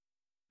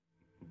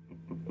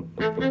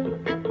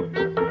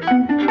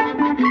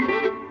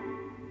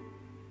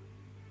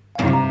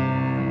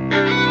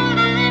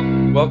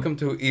Welcome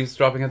to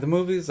Eavesdropping at the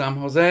Movies. I'm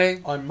Jose.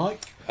 I'm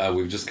Mike.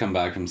 We've just come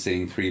back from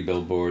seeing 3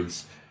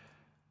 Billboards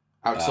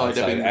Outside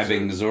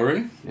Ebbing,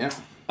 Missouri. Yeah.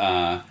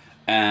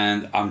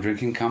 And I'm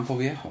drinking Campo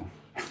Viejo.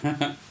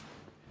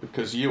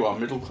 Because you are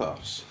middle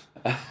class.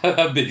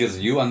 Because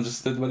you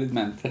understood what it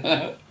meant.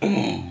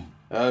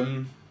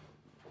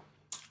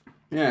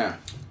 Yeah.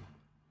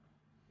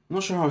 I'm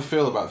not sure how I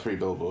feel about 3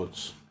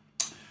 Billboards.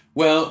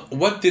 Well,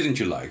 what didn't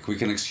you like? We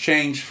can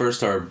exchange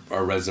first our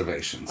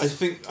reservations. I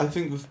think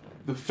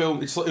the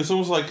film, it's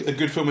almost like a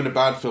good film and a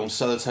bad film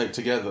sellotape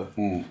together.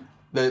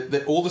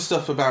 All the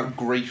stuff about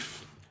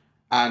grief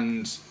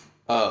and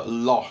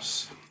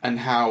loss and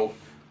how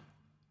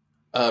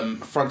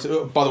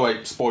Francis, by the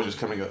way, spoilers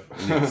coming up.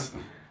 Yes.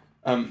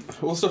 All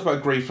the stuff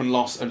about grief and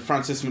loss and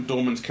Frances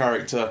McDormand's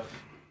character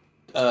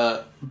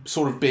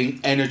sort of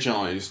being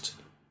energized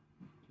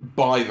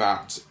by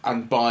that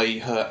and by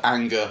her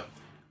anger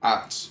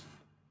at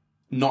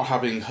not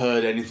having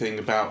heard anything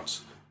about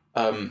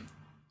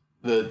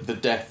the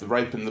death, the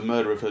rape and the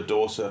murder of her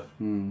daughter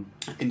in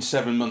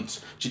 7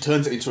 months. She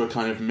turns it into a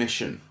kind of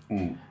mission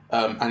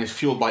and is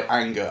fueled by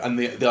anger, and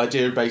the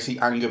idea of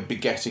basically anger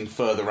begetting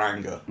further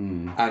anger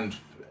and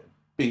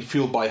being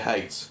fueled by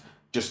hate,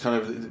 just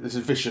kind of this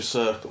vicious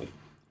circle,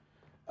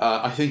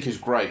 I think is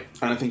great,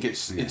 and I think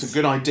it's a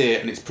good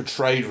idea and it's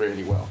portrayed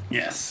really well.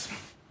 Yes.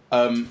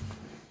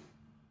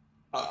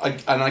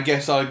 I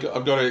guess I've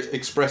got to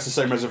express the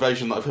same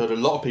reservation that I've heard a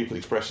lot of people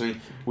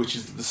expressing, which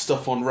is that the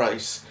stuff on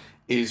race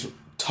is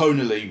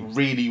tonally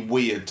really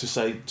weird, to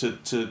say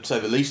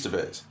the least of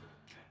it,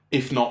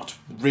 if not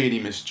really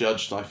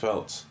misjudged, I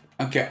felt.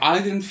 Okay, I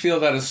didn't feel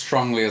that as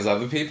strongly as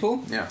other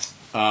people. Yeah.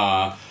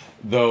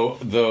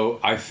 Though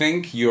I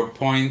think your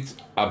point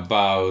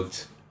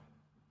about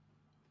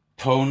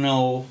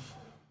tonal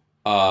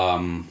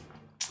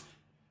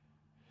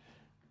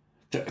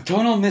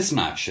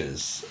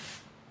mismatches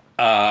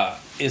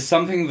is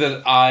something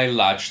that I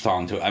latched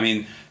onto. I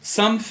mean,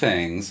 some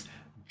things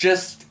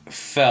just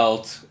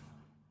felt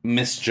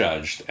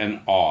misjudged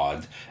and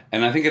odd,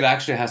 and I think it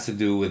actually has to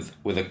do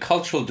with a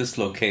cultural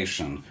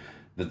dislocation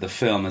that the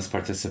film is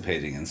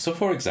participating in. So,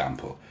 for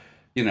example,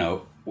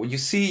 you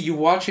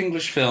watch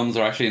English films,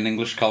 or actually in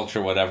English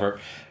culture,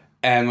 whatever,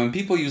 and when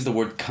people use the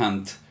word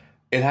cunt,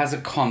 it has a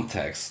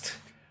context,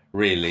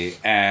 really,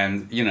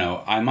 and,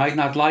 I might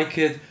not like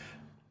it,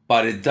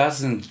 but it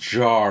doesn't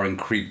jar and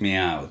creep me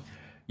out.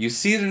 You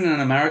see it in an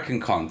American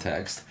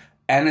context,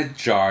 and it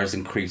jars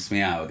and creeps me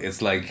out. It's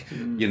like,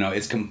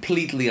 it's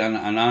completely an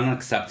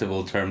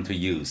unacceptable term to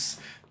use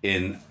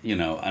in,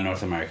 a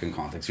North American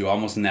context. You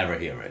almost never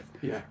hear it.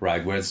 Yeah.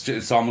 Right? Where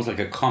it's almost like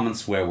a common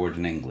swear word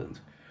in England.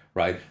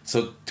 Right?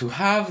 So to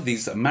have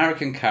these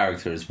American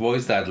characters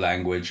voice that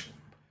language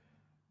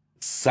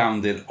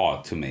sounded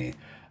odd to me.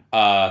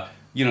 To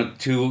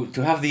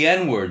have the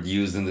N-word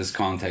used in this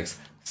context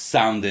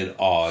sounded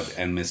odd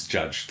and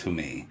misjudged to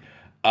me.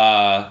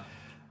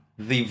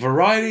 The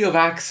variety of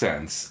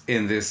accents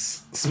in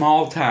this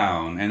small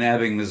town in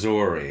Ebbing,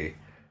 Missouri,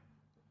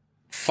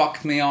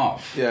 fucked me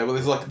off. Yeah, well,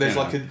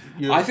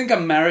 I think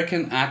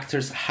American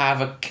actors have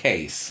a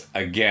case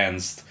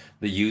against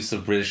the use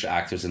of British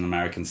actors in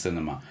American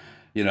cinema,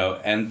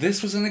 and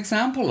this was an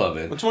example of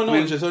it. Well, to my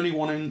knowledge, there's only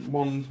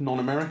one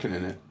non-American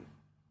in it.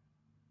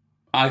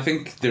 I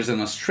think there's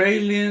an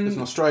Australian. There's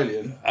an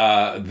Australian.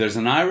 There's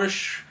an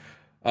Irish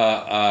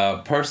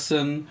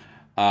person.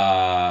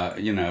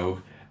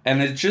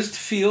 And it just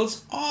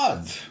feels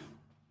odd.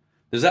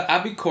 There's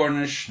Abby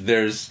Cornish.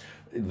 There's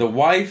the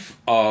wife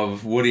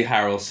of Woody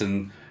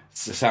Harrelson.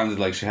 Sounded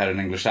like she had an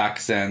English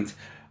accent.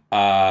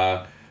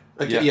 So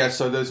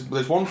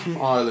there's one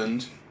from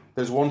Ireland.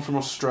 There's one from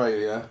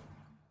Australia.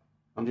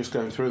 I'm just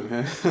going through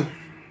them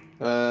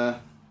here.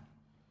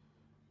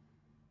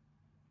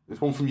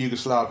 There's one from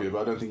Yugoslavia,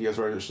 but I don't think he has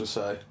very much to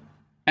say.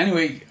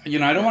 Anyway,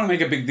 I don't want to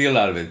make a big deal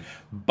out of it,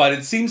 but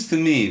it seems to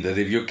me that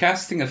if you're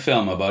casting a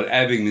film about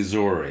Ebbing,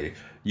 Missouri,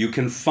 you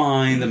can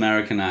find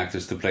American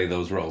actors to play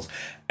those roles.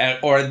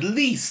 Or at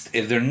least,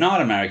 if they're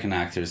not American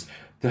actors,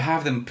 to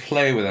have them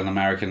play with an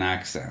American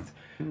accent.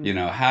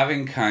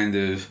 Having kind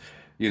of,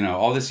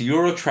 all this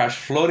Eurotrash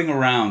floating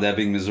around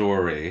Ebbing,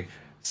 Missouri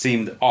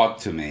seemed odd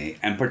to me,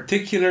 and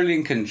particularly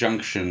in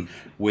conjunction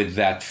with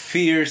that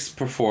fierce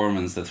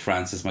performance that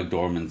Frances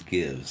McDormand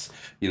gives.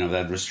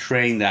 That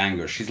restrained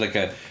anger. She's like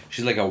a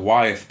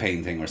Wyeth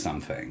painting or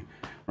something,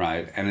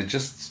 right? And it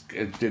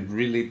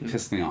really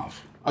pissed me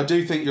off. I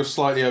do think you're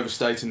slightly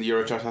overstating the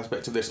Eurotrash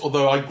aspect of this,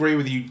 although I agree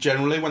with you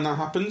generally when that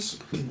happens.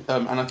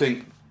 And I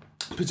think,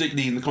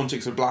 particularly in the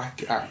context of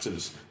black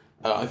actors,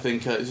 I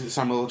think is it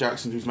Samuel L.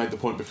 Jackson who's made the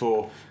point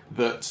before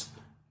that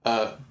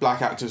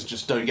black actors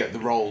just don't get the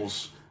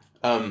roles,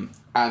 and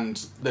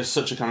there's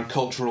such a kind of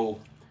cultural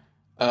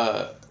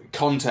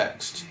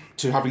context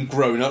to having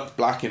grown up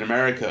black in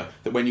America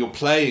that when you're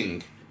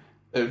playing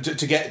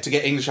to get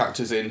English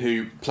actors in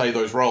who play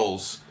those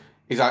roles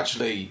is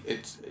actually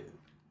it's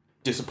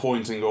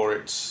disappointing, or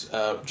it's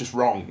just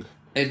wrong.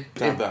 to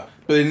have that.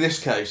 But in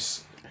this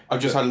case, I've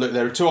just had a look.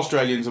 There are 2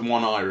 Australians and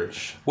 1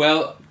 Irish.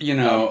 Well,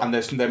 and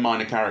they're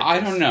minor characters. I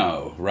don't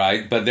know,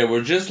 right? But there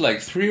were just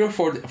like 3 or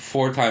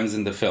 4 times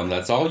in the film.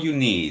 That's all you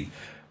need,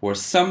 where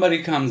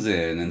somebody comes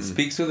in and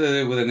speaks with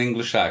an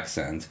English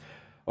accent,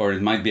 or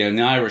it might be an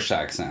Irish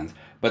accent,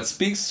 but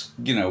speaks,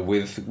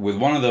 with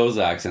one of those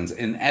accents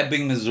in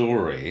Ebbing,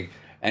 Missouri,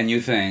 and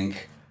you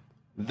think,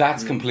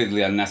 that's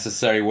completely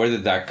unnecessary. Where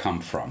did that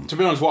come from? To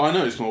be honest, what I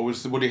noticed more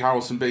was Woody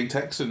Harrelson being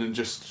Texan and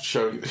just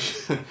showing...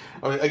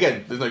 I mean,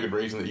 again, there's no good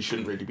reason that he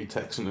shouldn't really be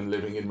Texan and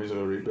living in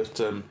Missouri,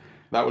 but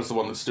that was the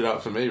one that stood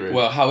out for me, really.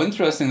 Well, how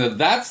interesting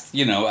that's,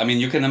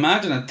 you can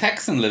imagine a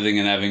Texan living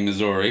in Ebbing,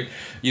 Missouri,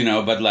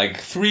 but like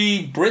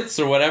 3 Brits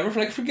or whatever,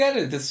 forget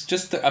it. It's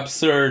just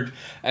absurd,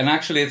 and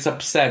actually it's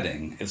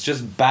upsetting. It's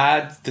just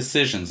bad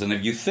decisions, and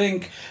if you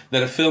think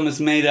that a film is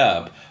made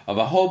up of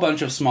a whole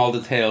bunch of small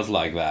details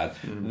like that,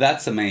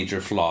 that's a major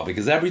flaw,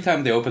 because every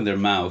time they open their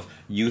mouth,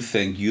 you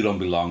think you don't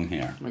belong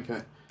here.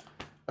 Okay.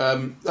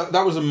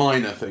 That was a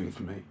minor thing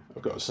for me,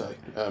 I've got to say.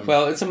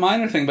 Well, it's a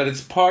minor thing, but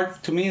it's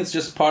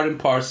just part and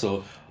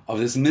parcel of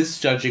this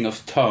misjudging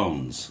of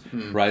tones,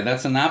 right?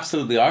 That's an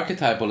absolutely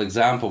archetypal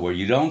example where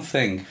you don't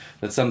think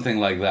that something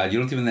like that, you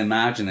don't even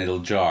imagine it'll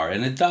jar,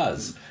 and it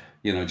does.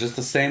 Just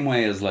the same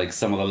way as like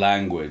some of the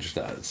language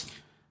does.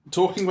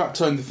 Talking about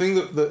tone, the thing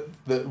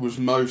that was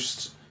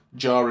most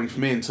jarring for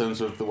me in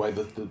terms of the way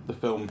that the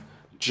film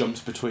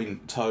jumps between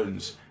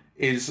tones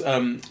is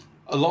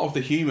a lot of the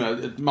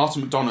humour.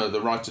 Martin McDonagh,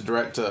 the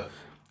writer-director,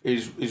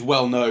 is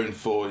well known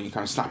for kind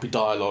of snappy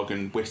dialogue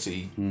and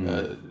witty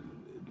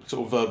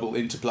sort of verbal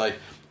interplay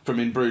from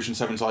In Bruges and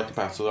Seven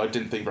Psychopaths, although I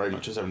didn't think very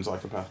much of Seven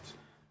Psychopaths.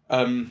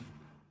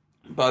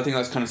 But I think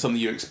that's kind of something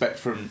you expect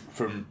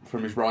from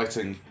his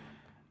writing.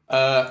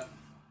 To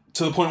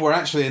the point where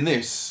actually in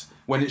this,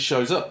 when it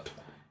shows up,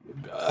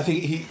 I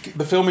think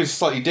the film is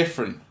slightly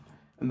different,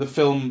 and the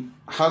film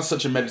has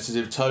such a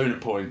meditative tone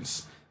at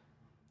points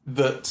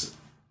that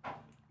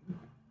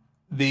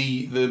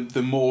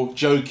the more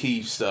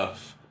jokey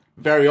stuff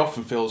very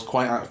often feels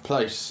quite out of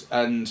place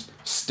and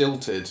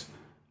stilted.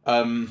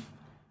 I'm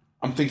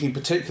thinking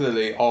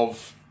particularly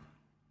of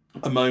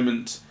a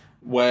moment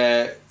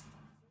where,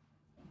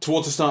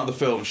 towards the start of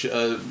the film,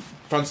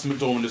 Frances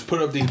McDormand has put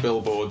up these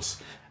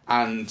billboards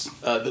and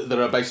that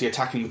are basically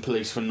attacking the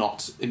police for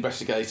not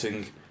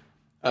investigating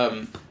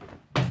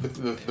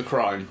the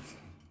crime.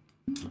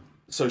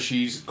 So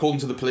she's called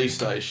into the police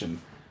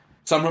station.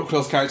 Sam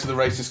Rockwell's character, the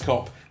racist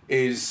cop,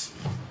 is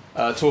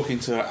talking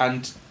to her,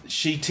 and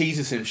she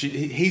teases him.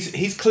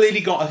 He's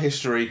clearly got a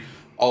history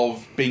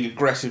of being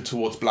aggressive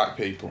towards black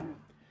people.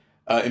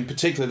 In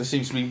particular, there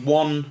seems to be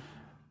one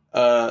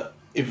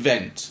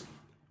event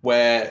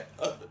where,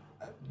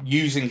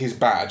 using his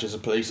badge as a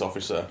police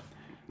officer,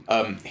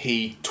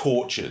 he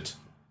tortured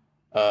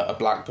a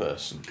black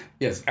person.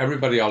 Yes,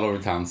 everybody all over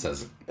town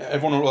says it.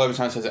 Everyone all over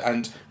town says it,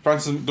 and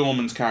Frances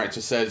McDormand's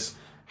character says,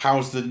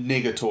 "How's the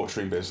nigger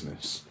torturing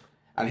business?"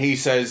 And he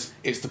says,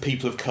 "It's the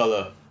people of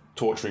colour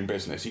torturing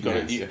business." You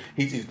got yes.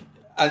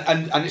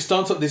 And it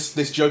starts up this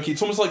jokey.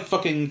 It's almost like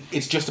fucking.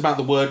 It's just about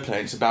the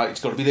wordplay. It's got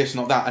to be this,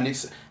 not that, and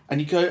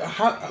you go,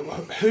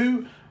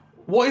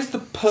 what is the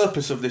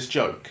purpose of this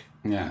joke?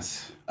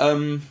 Yes.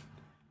 Who's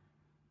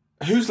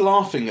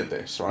laughing at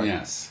this? Right.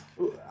 Yes.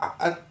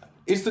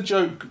 Is the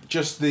joke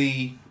just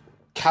the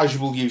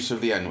casual use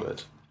of the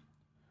N-word,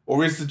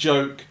 or is the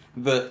joke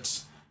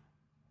that?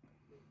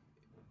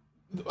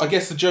 I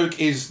guess the joke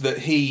is that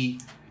he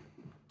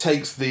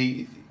takes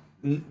the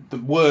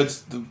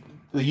words,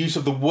 the use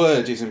of the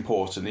word is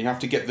important. You have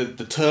to get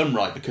the term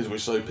right because we're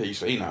so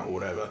PC now or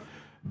whatever.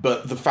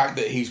 But the fact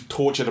that he's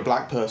tortured a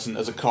black person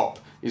as a cop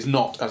is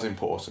not as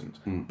important.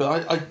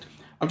 But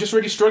I'm just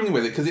really struggling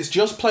with it because it's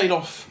just played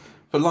off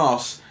for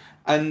laughs,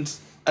 and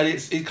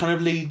it kind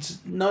of leads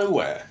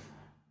nowhere.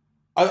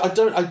 I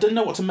don't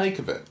know what to make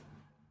of it.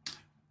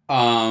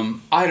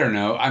 I don't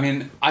know. I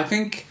mean, I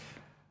think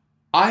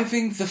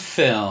the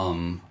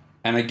film,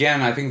 and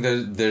again, I think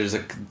there's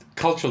a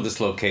cultural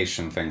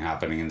dislocation thing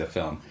happening in the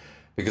film,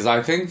 because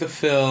I think the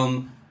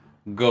film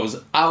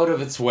goes out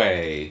of its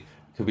way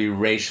to be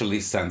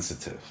racially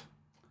sensitive,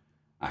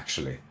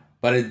 actually.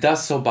 But it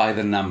does so by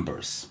the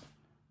numbers,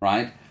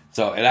 right?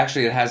 So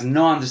it has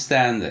no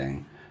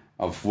understanding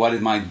of what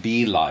it might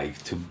be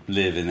like to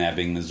live in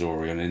Ebbing,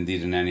 Missouri, and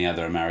indeed in any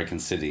other American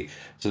city.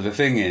 So the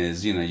thing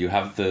is, you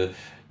have the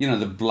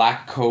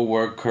black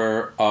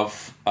co-worker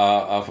of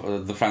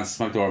the Frances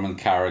McDormand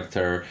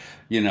character,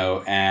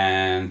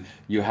 and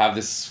you have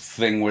this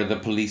thing where the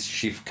police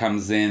chief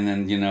comes in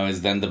and,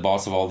 is then the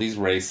boss of all these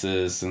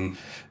racists, and,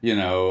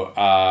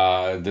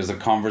 there's a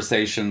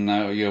conversation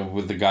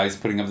with the guys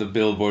putting up the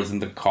billboards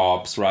and the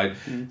cops, right?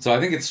 So I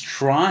think it's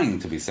trying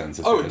to be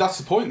sensitive. Oh, that's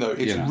the point, though.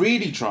 It's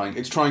really trying.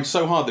 It's trying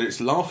so hard that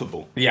it's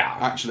laughable. Yeah.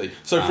 Actually.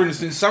 So, for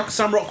instance,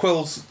 Sam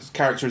Rockwell's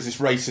character is this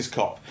racist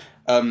cop.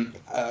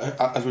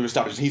 As we've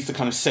established, he's the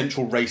kind of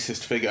central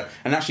racist figure,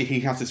 and actually he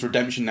has this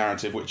redemption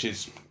narrative, which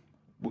is,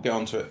 we'll get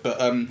onto it,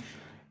 but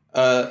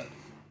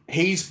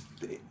he's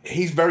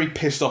he's very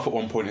pissed off at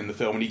one point in the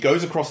film, and he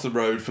goes across the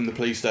road from the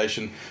police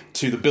station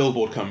to the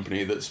billboard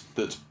company that's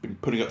been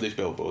putting up these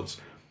billboards.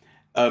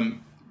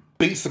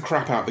 Beats the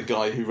crap out of the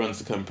guy who runs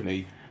the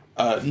company.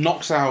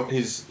 Knocks out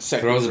his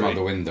secretary. Throws him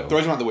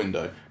out the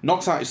window.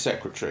 Knocks out his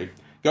secretary.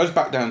 Goes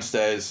back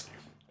downstairs.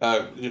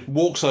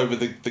 Walks over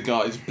the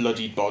guy's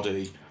bloodied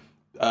body.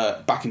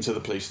 Back into the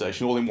police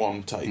station, all in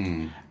one take.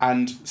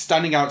 And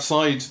standing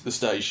outside the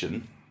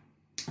station,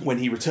 when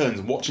he returns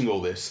and watching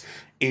all this,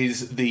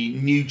 is the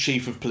new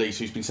chief of police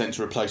who's been sent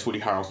to replace Woody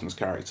Harrelson's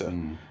character,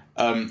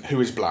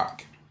 who is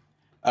black.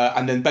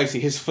 And then basically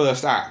his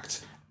first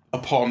act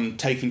upon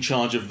taking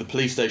charge of the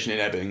police station in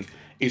Ebbing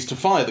is to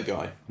fire the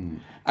guy.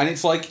 And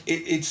it's like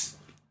it's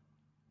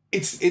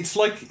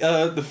like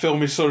the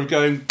film is sort of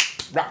going,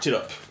 wrapped it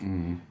up.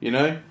 You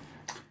know,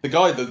 the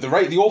guy,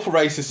 the awful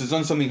racist has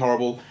done something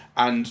horrible,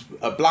 and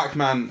a black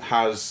man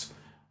has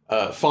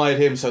fired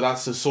him, so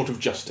that's a sort of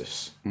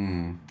justice.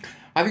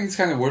 I think it's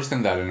kind of worse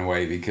than that in a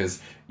way,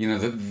 because you know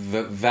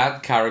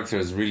that character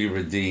is really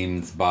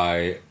redeemed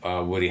by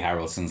Woody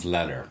Harrelson's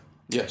letter.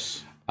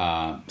 Yes.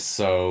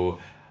 So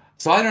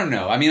I don't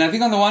know. I mean, I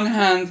think on the one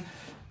hand,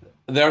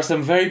 there are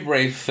some very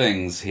brave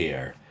things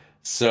here.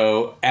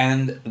 So,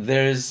 and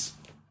there is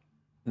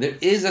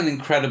an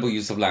incredible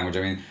use of language.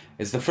 I mean,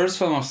 it's the first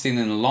film I've seen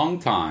in a long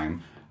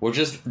time where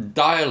just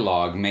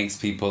dialogue makes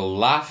people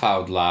laugh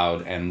out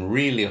loud and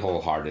really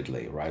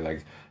wholeheartedly, right?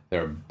 Like,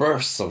 there are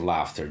bursts of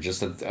laughter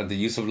just at the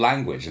use of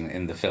language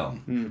in the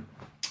film,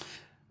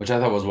 which I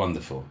thought was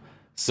wonderful.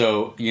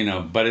 So, you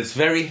know, but it's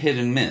very hit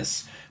and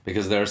miss,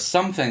 because there are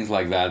some things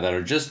like that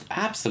are just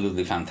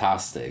absolutely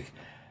fantastic.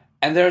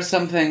 And there are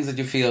some things that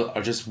you feel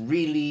are just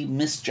really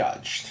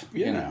misjudged,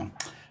 you know.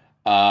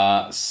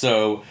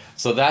 So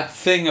that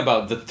thing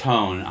about the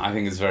tone, I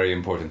think, is very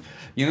important.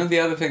 You know, the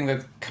other thing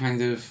that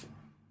kind of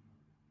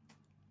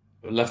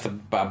left a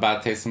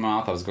bad taste in my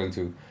mouth, I was going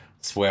to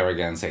swear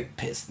again and say,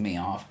 pissed me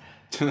off.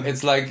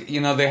 It's like,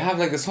 you know, they have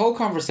like this whole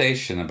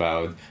conversation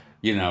about,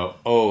 you know,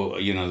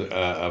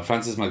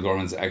 Frances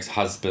McDormand's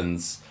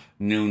ex-husband's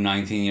new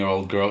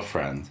 19-year-old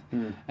girlfriend.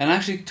 And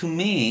actually, to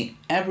me,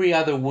 every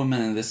other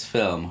woman in this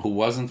film who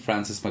wasn't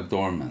Frances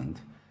McDormand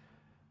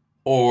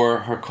or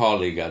her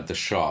colleague at the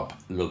shop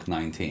looked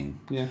 19.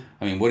 Yeah.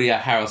 I mean, Woody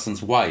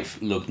Harrelson's wife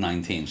looked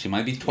 19. She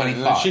might be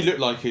 25. Yeah, she looked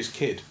like his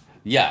kid.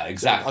 Yeah,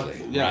 exactly.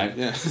 Right?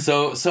 Yeah.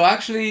 So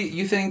actually,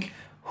 you think,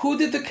 who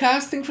did the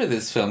casting for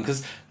this film?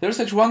 Because there's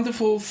such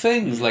wonderful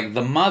things, like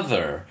the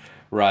mother,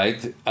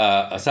 right?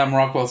 Sam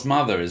Rockwell's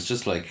mother is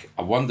just like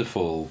a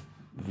wonderful,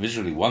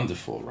 visually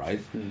wonderful, right?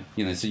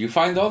 You know, so you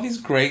find all these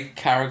great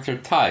character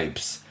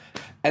types,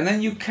 and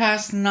then you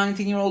cast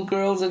 19-year-old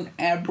girls in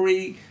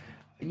every,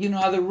 you know,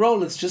 other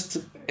role. It's just,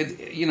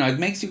 it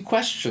makes you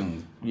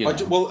question. You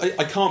know.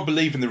 I can't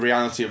believe in the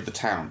reality of the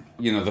town.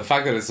 You know, the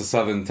fact that it's a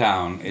southern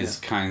town is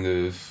kind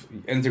of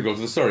integral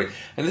to the story.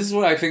 And this is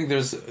where I think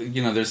there's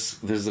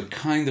a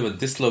kind of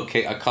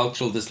a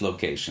cultural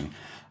dislocation.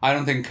 I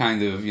don't think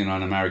kind of, you know,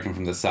 an American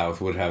from the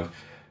South would have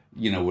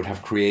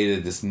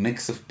created this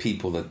mix of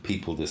people that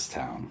people this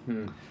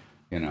town.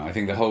 You know, I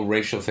think the whole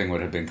racial thing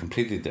would have been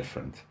completely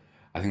different.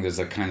 I think there's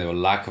a kind of a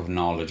lack of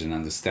knowledge and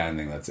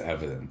understanding that's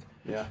evident.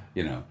 Yeah.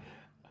 You know.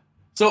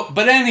 So,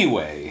 but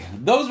anyway,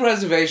 those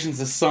reservations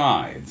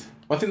aside,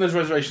 I think those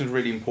reservations are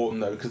really important,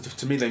 though, because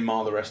to me they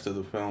mar the rest of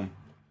the film.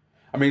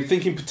 I mean,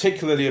 thinking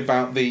particularly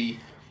about the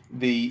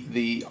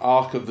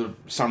arc of the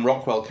Sam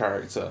Rockwell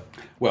character.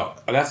 Well,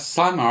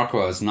 Sam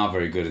Rockwell is not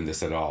very good in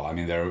this at all. I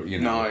mean,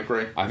 No, I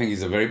agree. I think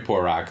he's a very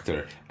poor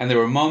actor, and there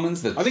were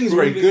moments that I think he's a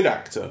very good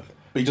actor,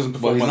 but he doesn't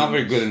perform. Well, he's not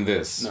very good in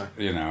this. No.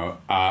 You know,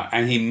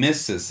 and he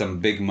misses some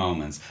big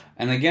moments.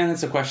 And again,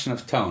 it's a question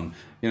of tone.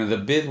 You know, the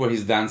bit where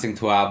he's dancing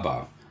to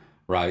ABBA,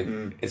 right?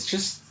 It's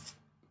just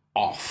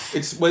off.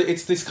 It's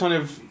this kind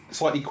of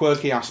slightly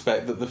quirky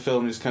aspect that the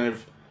film is kind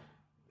of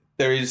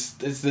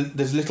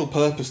there's little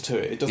purpose to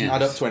it. It doesn't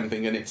add up to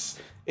anything, and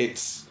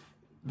it's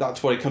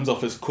that's why it comes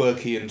off as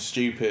quirky and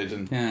stupid.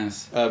 And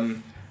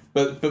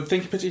but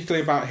thinking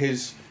particularly about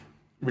his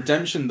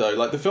redemption, though,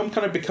 like the film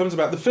kind of becomes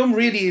about, the film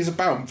really is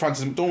about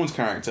Frances McDormand's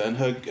character and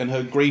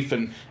her grief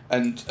and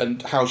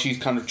how she's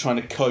kind of trying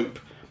to cope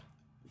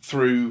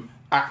through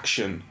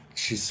action.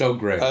 She's so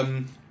great.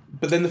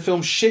 But then the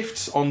film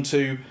shifts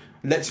onto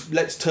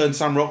let's turn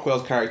Sam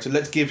Rockwell's character,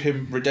 let's give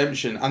him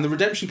redemption, and the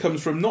redemption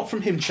comes from not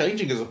from him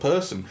changing as a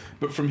person,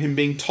 but from him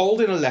being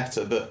told in a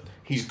letter that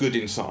he's good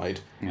inside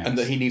and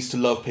that he needs to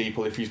love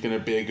people if he's going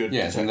to be a good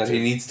detective. And that he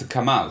needs to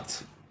come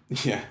out.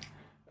 Yeah.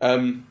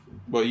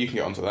 Well, you can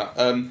get onto that.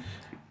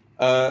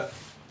 But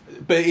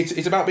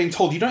it's about being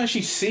told. You don't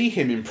actually see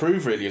him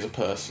improve really as a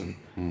person,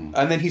 and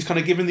then he's kind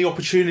of given the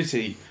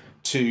opportunity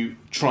to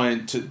try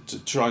and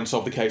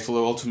solve the case.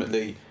 Although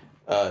ultimately,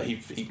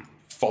 he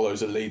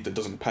follows a lead that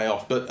doesn't pay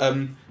off. But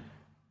and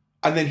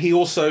then he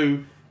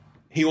also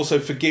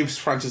forgives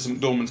Frances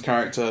McDormand's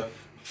character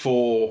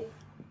for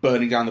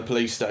burning down the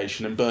police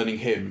station and burning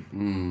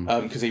him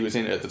because he was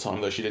in it at the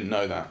time, though she didn't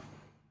know that.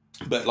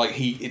 But like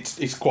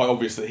it's quite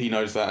obvious that he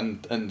knows that,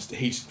 and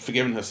he's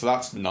forgiven her, so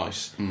that's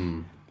nice.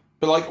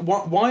 But like,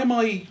 why am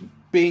I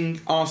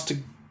being asked to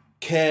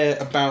care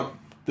about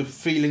the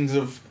feelings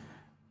of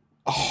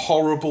a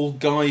horrible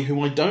guy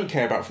who I don't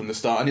care about from the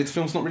start, and the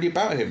film's not really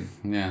about him?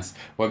 Yes.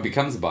 Well, it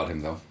becomes about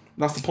him, though.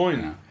 That's the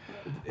point.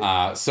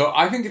 So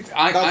I think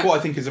that's what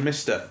I think is a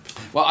misstep.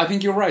 Well, I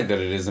think you're right that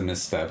it is a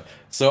misstep.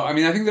 So, I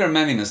mean, I think there are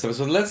many missteps.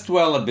 So let's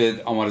dwell a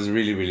bit on what is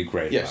really, really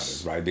great about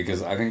it, right?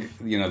 Because I think,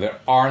 there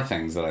are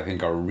things that I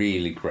think are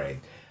really great.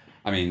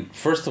 I mean,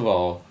 first of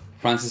all,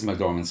 Frances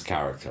McDormand's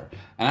character.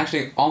 And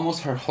actually,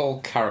 almost her whole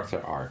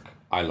character arc,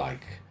 I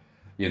like.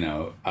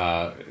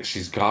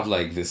 She's got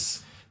like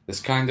this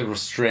kind of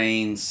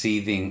restrained,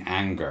 seething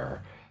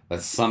anger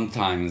that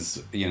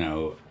sometimes,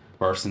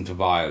 bursts into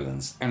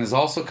violence, and is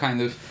also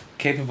kind of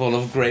capable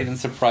of great and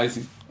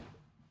surprising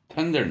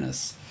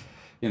tenderness.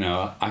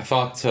 I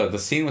thought the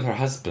scene with her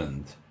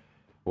husband,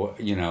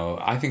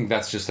 I think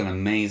that's just an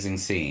amazing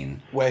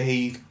scene. Where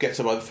he gets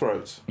her by the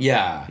throat.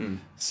 Yeah.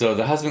 So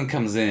the husband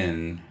comes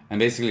in and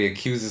basically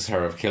accuses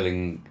her of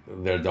killing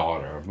their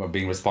daughter, of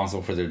being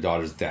responsible for their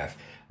daughter's death.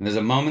 And there's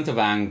a moment of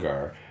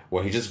anger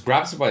where he just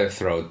grabs her by the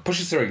throat,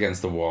 pushes her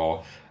against the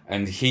wall,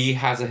 and he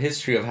has a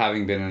history of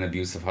having been an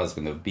abusive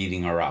husband, of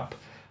beating her up.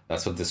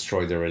 That's what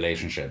destroyed their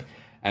relationship.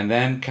 And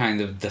then kind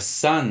of the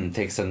son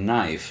takes a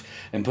knife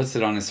and puts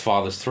it on his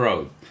father's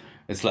throat.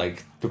 It's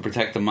like to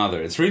protect the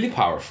mother. It's really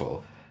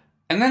powerful.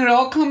 And then it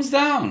all comes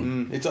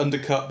down. It's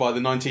undercut by the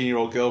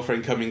 19-year-old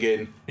girlfriend coming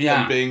in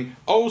and being,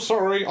 "Oh,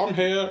 sorry, I'm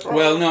here."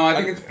 Well, no,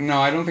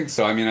 I don't think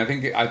so. I mean, I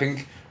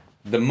think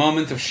the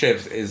moment of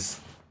shift is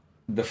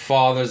the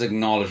father's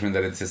acknowledgement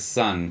that it's his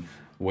son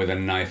with a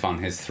knife on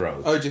his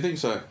throat. Oh, do you think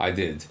so? I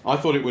did. I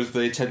thought it was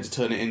the attempt to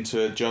turn it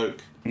into a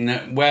joke. No,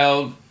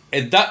 well,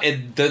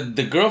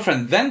 the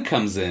girlfriend then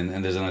comes in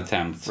and there's an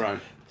attempt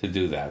to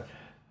do that.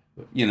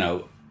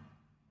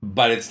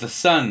 But it's the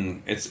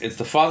son, it's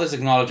the father's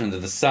acknowledgement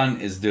that the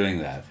son is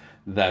doing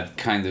that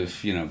kind of,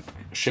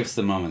 shifts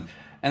the moment.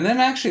 And then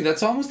actually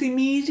that's almost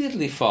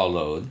immediately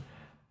followed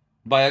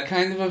by a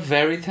kind of a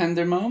very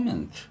tender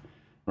moment,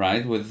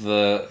 right? With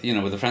the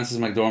Frances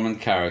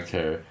McDormand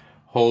character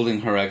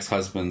holding her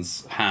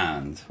ex-husband's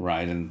hand,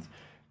 right? And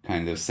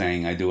kind of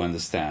saying, "I do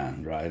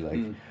understand," right? Like,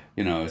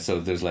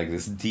 so there's like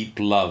this deep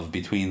love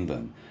between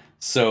them.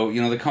 So,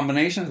 the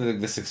combination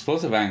of this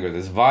explosive anger,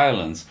 this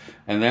violence,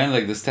 and then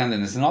like this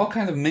tenderness, and all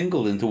kind of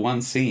mingled into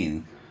one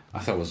scene, I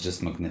thought was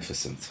just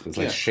magnificent. It was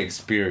like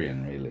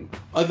Shakespearean, really.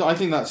 I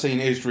think that scene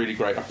is really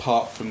great,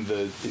 apart from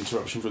the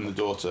interruption from the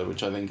daughter,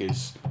 which I think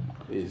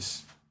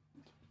is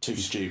too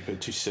stupid,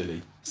 too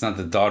silly. It's not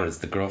the daughter, it's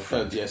the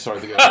girlfriend. Yeah, sorry,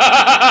 the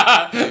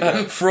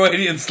girlfriend.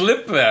 Freudian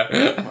slip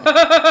there.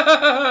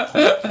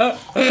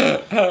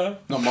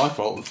 Not my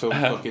fault. The film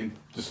fucking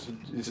just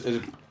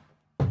is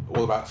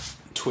all about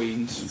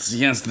tweens.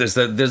 Yes, there's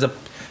a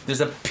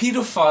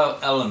pedophile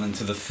element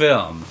to the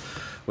film,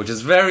 which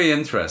is very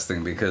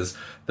interesting because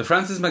the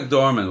Frances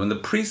McDormand, when the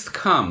priest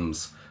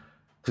comes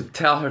to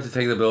tell her to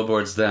take the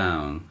billboards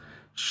down,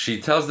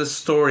 she tells this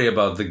story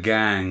about the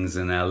gangs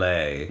in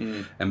LA,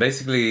 and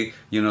basically,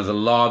 the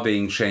law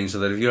being changed so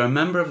that if you're a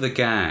member of the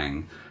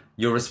gang,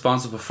 you're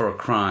responsible for a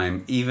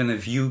crime, even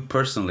if you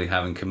personally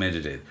haven't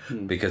committed it,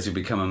 because you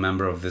become a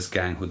member of this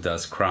gang who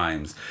does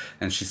crimes.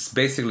 And she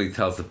basically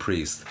tells the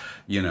priest,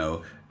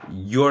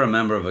 you're a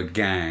member of a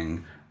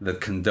gang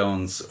that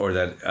condones or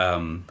that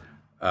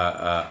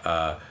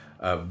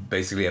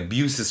basically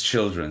abuses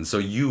children, so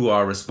you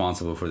are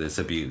responsible for this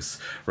abuse,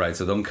 right?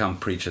 So don't come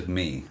preach at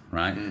me,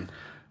 right?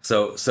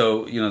 So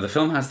the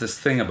film has this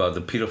thing about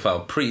the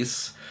pedophile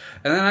priests.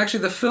 And then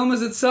actually the film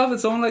is itself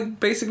its own like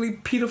basically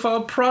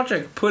pedophile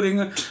project, putting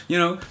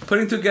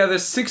together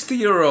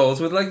 60-year-olds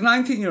with like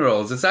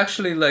 19-year-olds. It's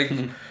actually like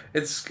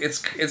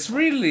it's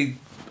really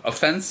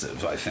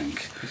offensive, I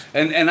think.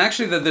 And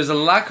actually that there's a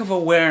lack of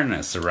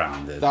awareness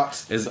around it.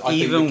 Is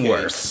even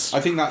worse.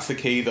 I think that's the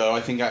key though.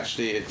 I think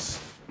actually it's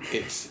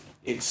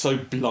so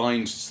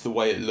blind to the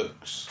way it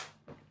looks,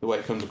 the way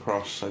it comes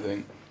across, I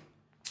think.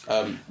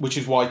 Which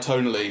is why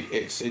tonally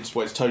it's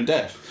tone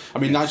deaf. I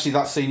mean, actually,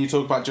 that scene you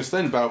talked about just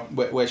then, about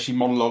where she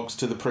monologues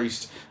to the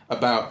priest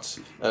about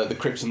the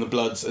Crips and the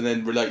Bloods, and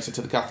then relates it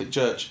to the Catholic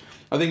Church,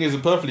 I think is a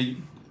perfectly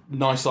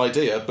nice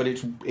idea, but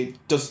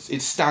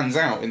it stands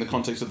out in the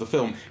context of the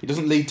film. It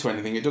doesn't lead to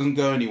anything. It doesn't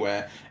go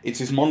anywhere. It's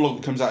this monologue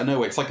that comes out of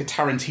nowhere. It's like a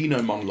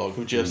Tarantino monologue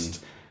of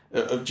just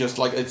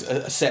like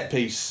a set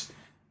piece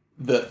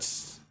that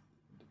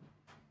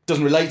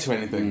doesn't relate to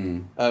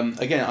anything.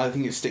 Again, I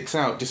think it sticks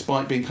out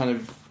despite being kind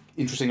of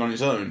interesting on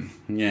its own.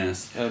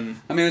 Yes. I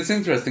mean, it's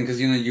interesting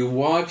because, you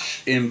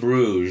watch In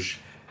Bruges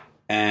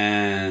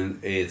and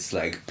it's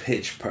like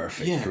pitch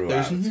perfect throughout.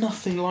 There's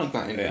nothing like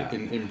that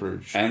in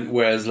Bruges. And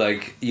whereas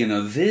like,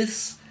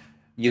 this,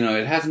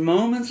 it has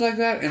moments like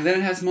that, and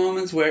then it has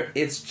moments where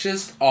it's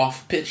just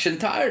off pitch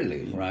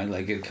entirely, right?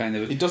 Like it kind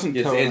of... It doesn't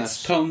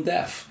it's tone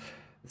deaf.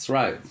 That's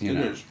right,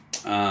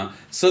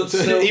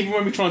 So even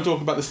when we try and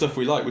talk about the stuff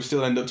we like, we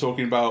still end up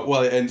talking about,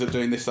 well, it ends up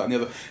doing this, that, and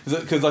the other.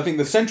 Because I think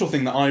the central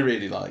thing that I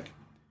really like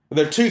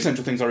There are two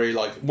central things I really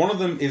like. One of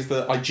them is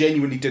that I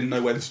genuinely didn't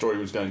know where the story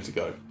was going to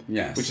go.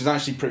 Yes. Which is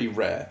actually pretty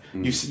rare.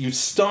 You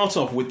start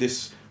off with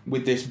this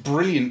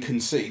brilliant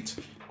conceit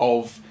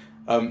of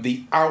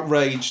the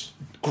outraged,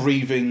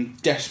 grieving,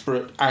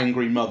 desperate,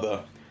 angry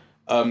mother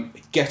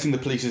getting the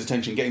police's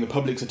attention, getting the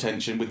public's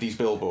attention with these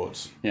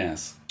billboards.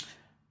 Yes.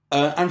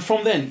 And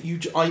from then,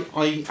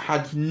 I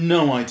had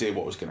no idea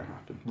what was going to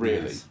happen,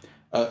 really.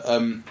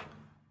 Yes.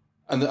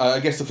 And I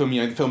guess the film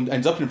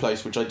ends up in a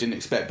place which I didn't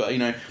expect. But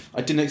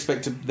I didn't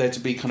expect there to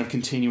be kind of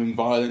continuing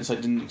violence. I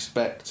didn't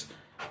expect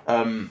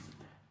her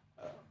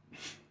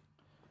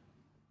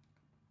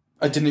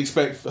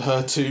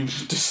to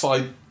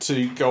decide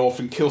to go off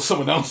and kill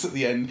someone else at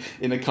the end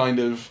in a kind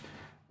of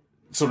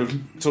sort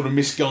of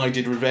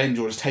misguided revenge,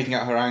 or just taking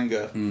out her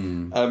anger.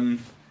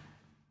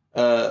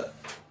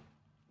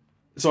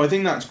 So I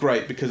think that's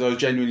great, because I was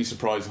genuinely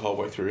surprised the whole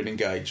way through and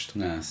engaged.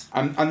 Yes.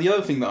 And the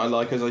other thing that I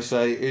like, as I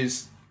say,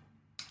 is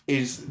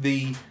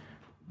the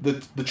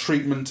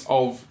treatment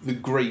of the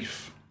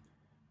grief,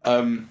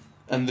 and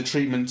the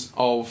treatment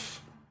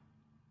of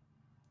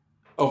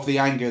the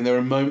anger. And there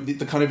are moments,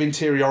 the kind of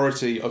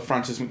interiority of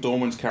Frances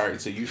McDormand's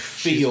character. You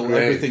feel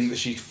everything that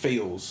she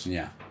feels.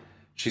 Yeah,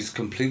 she's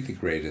completely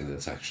great in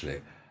this,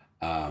 actually.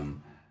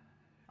 And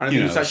I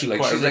think it's actually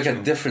quite she's original.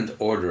 like a different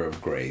order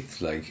of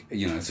great. Like,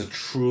 it's a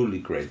truly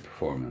great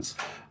performance.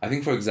 I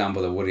think, for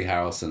example, that Woody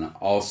Harrelson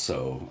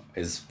also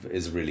is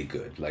really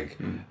good. Like,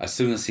 as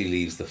soon as he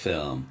leaves the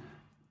film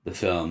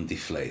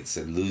deflates.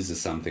 It loses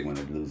something when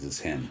it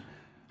loses him.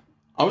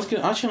 I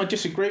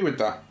disagree with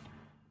that.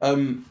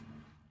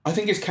 I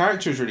think his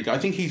character is really good. I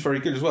think he's very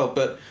good as well.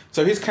 But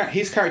so his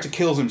character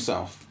kills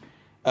himself.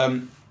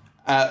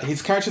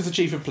 His character's the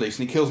chief of police,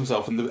 and he kills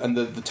himself, and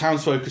the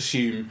townsfolk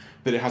assume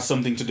that it has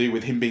something to do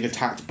with him being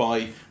attacked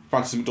by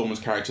Frances McDormand's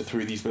character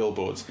through these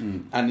billboards.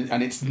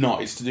 And it's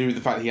not. It's to do with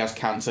the fact that he has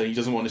cancer. He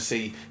doesn't want to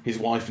see his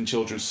wife and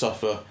children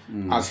suffer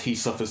as he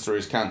suffers through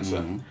his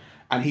cancer.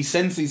 And he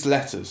sends these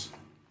letters.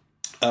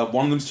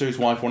 One of them's to his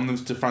wife, one of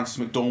them's to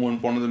Frances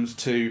McDormand, one of them's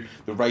to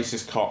the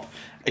racist cop,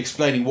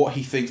 explaining what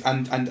he thinks.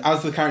 And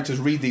as the characters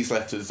read these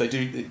letters,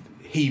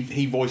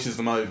 he voices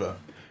them over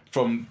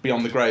from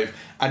Beyond the Grave,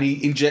 and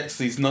he injects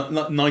these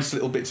nice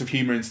little bits of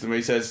humour into them where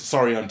he says,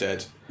 "Sorry, I'm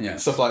dead."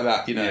 Yes. Stuff like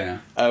that, Yeah.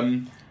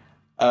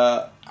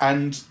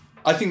 And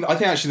I think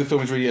actually the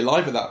film is really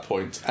alive at that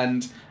point,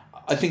 and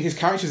I think his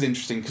character is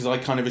interesting because I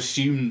kind of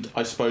assumed,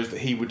 I suppose, that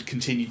he would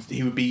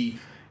be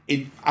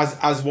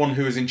as one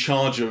who is in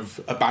charge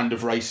of a band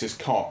of racist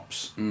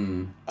cops.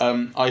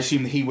 I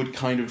assumed that he would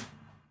kind of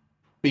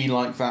be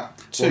like that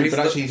too, but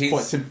actually he's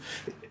quite simple.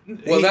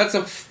 Well, that's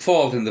a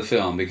fault in the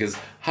film, because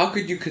how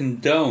could you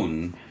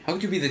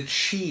be the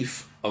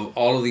chief of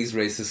all of these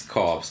racist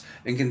cops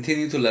and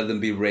continue to let them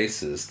be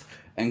racist?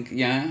 And he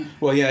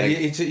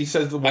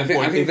says at the one point...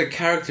 I think the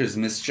character is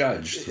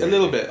misjudged. Really. A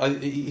little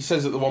bit. He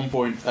says at the one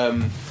point,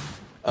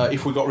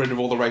 if we got rid of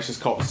all the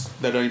racist cops,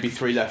 there'd only be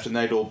 3 left and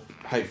they'd all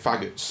hate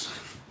faggots.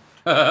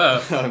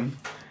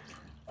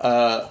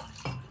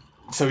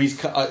 So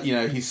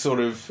he's sort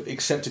of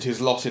accepted his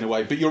lot in a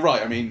way. But you're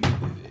right, I mean,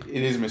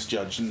 it is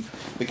misjudged, and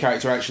the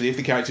character actually, if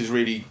the character is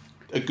really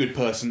a good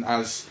person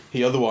as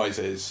he otherwise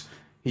is,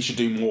 he should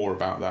do more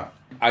about that.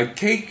 I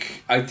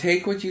take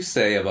what you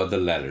say about the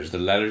letters. The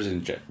letters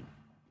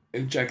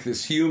inject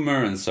this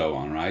humor and so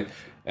on, right?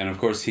 And of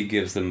course he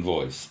gives them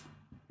voice.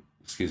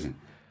 Excuse me.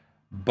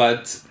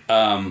 But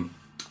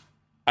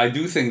I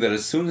do think that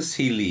as soon as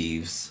he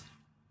leaves,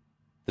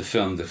 the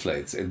film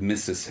deflates. It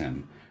misses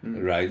him,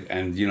 right?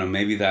 And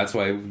maybe that's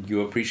why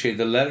you appreciate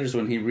the letters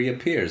when he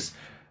reappears.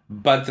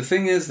 But the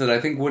thing is that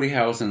I think Woody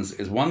Harrelson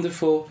is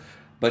wonderful,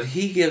 but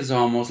he gives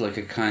almost like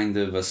a kind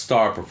of a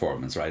star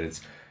performance, right? It's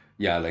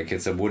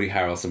a Woody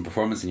Harrelson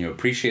performance, and you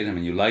appreciate him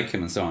and you like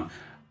him and so on.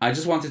 I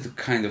just wanted to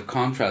kind of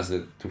contrast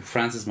it to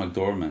Frances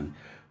McDormand,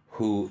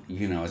 who,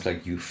 it's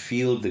like you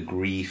feel the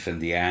grief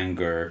and the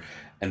anger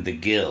and the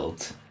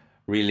guilt,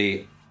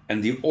 really,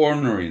 and the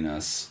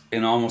orneriness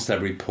in almost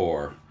every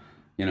pore.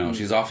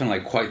 She's often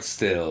like quite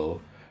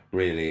still,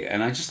 really,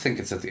 and I just think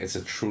it's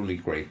a truly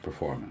great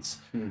performance,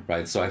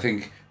 right? So I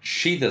think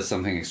she does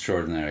something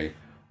extraordinary.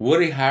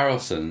 Woody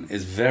Harrelson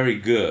is very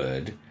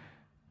good,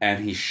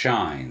 and he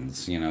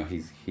shines.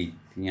 He's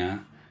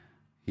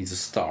a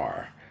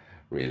star,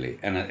 really.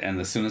 And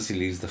as soon as he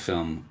leaves the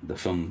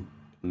film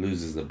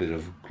loses a bit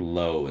of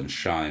glow and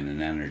shine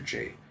and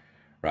energy,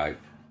 right?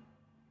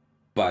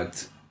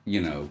 But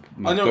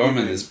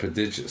McDormand is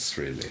prodigious,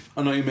 really.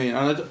 I know what you mean,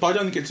 but I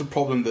don't think it's a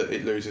problem that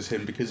it loses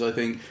him, because I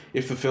think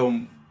if the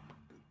film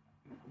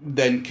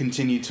then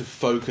continued to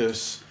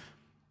focus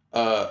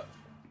more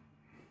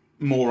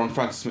on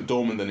Frances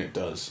McDormand than it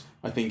does,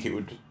 I think it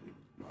would.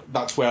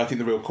 That's where I think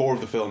the real core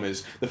of the film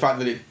is. The fact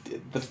that it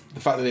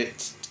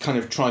kind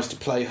of tries to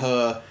play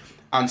her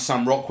and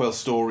Sam Rockwell's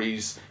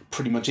stories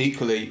pretty much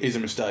equally is a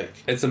mistake.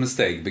 It's a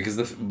mistake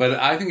but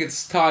I think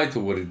it's tied to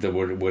Woody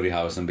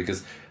Harrelson,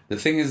 because the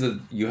thing is that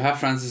you have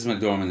Frances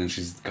McDormand and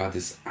she's got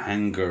this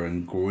anger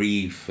and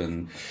grief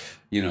and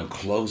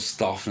closed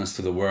offness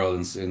to the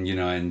world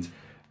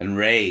and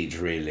rage,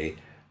 really.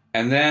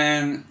 And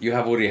then you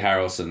have Woody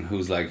Harrelson,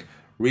 who's like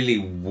really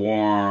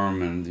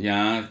warm and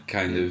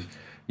kind of,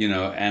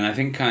 and I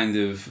think kind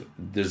of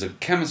there's a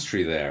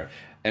chemistry there.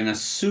 And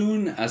as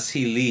soon as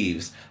he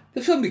leaves,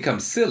 the film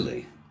becomes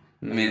silly.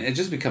 I mean, it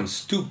just becomes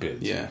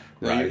stupid. Yeah.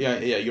 Right. Yeah.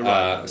 You're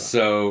right.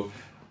 So,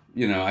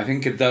 I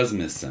think it does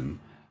miss him.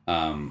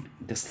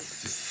 This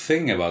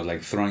thing about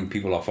like throwing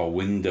people off a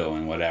window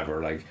and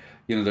whatever, like,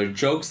 there are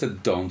jokes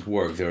that don't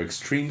work. There are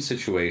extreme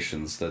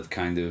situations that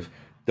kind of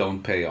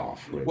don't pay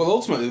off. Really. Well,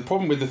 ultimately, the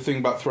problem with the thing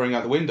about throwing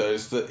out the window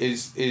is that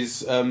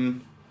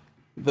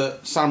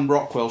Sam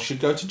Rockwell should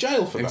go to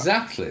jail for that.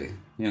 Exactly.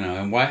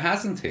 And why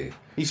hasn't he?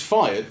 He's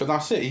fired, but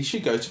that's it. He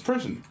should go to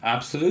prison.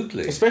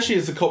 Absolutely. Especially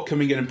as the cop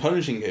coming in and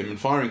punishing him and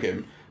firing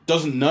him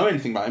doesn't know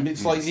anything about him.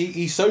 It's like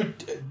he's so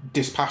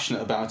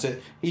dispassionate about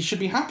it. He should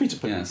be happy to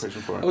put him in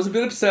prison for it. I was a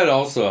bit upset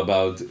also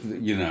about,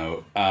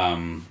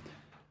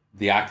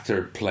 the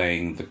actor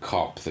playing the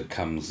cop that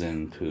comes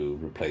in to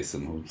replace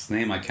him, whose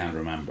name I can't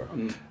remember.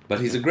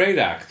 But he's a great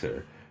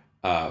actor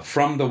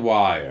from The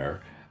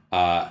Wire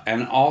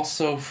and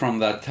also from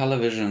that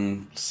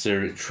television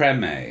series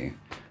Treme.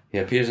 He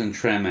appears in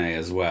Treme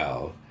as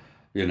well,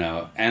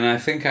 and I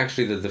think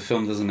actually that the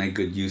film doesn't make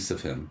good use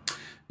of him.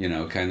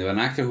 Kind of an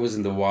actor who was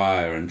in The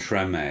Wire and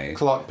Treme.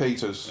 Clark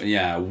Peters.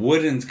 Yeah,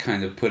 wouldn't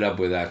kind of put up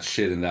with that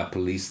shit in that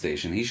police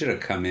station. He should have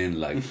come in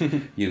like,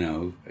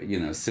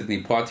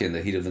 Sidney Poitier in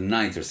The Heat of the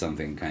Night or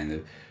something, kind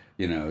of,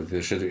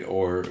 there should,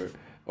 or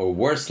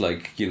worse,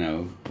 like,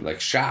 like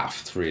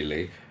Shaft,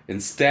 really.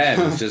 Instead,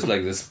 it's just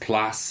like this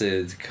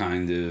placid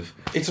kind of...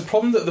 It's a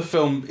problem that the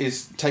film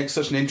takes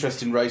such an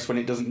interest in race when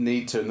it doesn't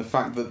need to, and the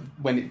fact that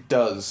when it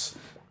does,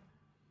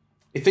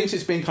 it thinks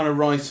it's being kind of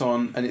right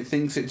on, and it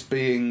thinks it's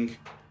being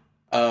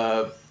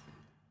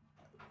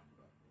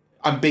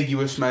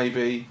ambiguous,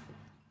 maybe,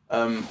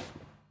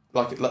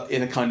 like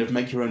in a kind of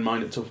make your own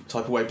mind up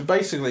type of way. But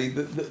basically,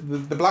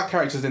 the black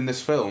characters in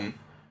this film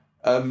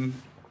have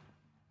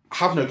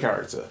no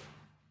character.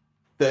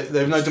 They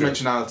have no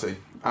dimensionality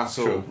at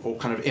all, or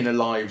kind of inner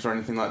lives or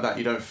anything like that.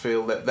 You don't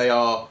feel that they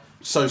are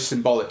so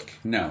symbolic.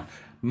 No.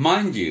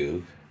 Mind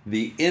you,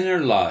 the inner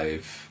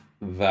life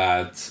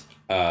that...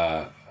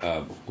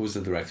 who's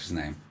the director's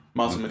name?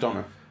 Martin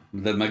McDonagh.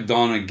 That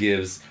McDonagh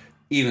gives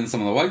even some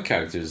of the white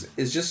characters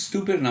is just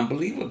stupid and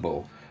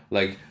unbelievable.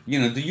 Like,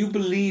 do you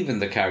believe in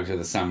the character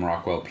that Sam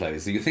Rockwell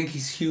plays? Do you think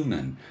he's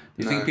human?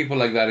 Do you think people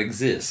like that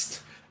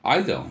exist?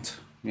 I don't.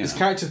 His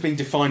character's being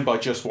defined by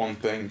just one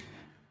thing.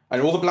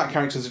 And all the black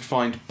characters are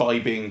defined by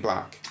being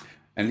black.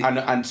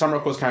 And Sam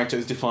Rockwell's character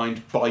is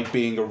defined by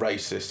being a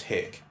racist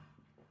hick.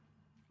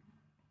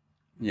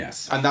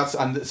 Yes.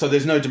 And so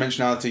there's no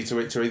dimensionality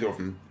to either of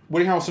them.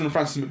 Woody Harrelson and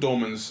Frances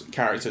McDormand's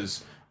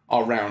characters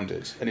are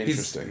rounded and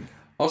interesting.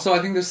 Also, I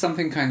think there's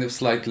something kind of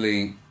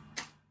slightly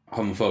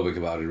homophobic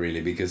about it,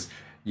 really, because,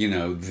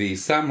 the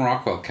Sam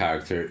Rockwell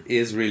character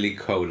is really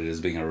coded as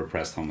being a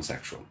repressed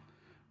homosexual,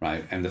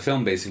 right? And the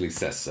film basically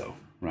says so,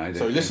 right?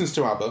 So he listens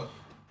to ABBA.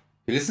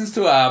 He listens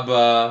to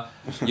ABBA.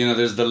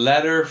 There's the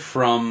letter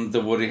from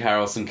the Woody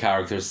Harrelson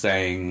character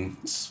saying,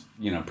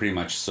 pretty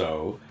much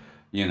so.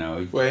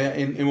 Well,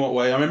 in what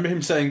way? I remember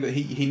him saying that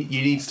he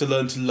needs to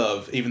learn to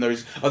love, even though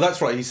he's... Oh,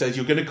 that's right. He says,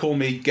 you're going to call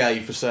me gay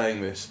for saying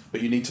this,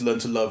 but you need to learn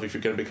to love if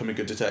you're going to become a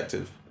good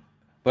detective.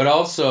 But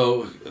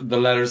also, the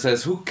letter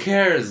says, who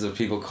cares if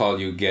people call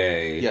you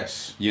gay?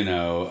 Yes. Kind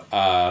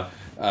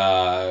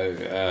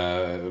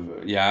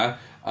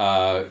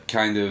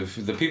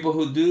of, the people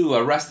who do,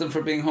 arrest them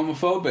for being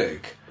homophobic.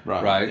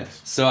 Right? Yes.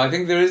 So I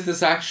think there is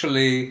this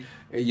actually...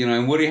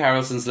 and Woody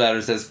Harrelson's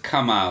letter says,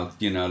 come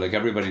out, like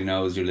everybody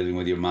knows you're living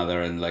with your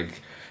mother and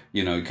like,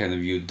 kind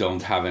of you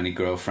don't have any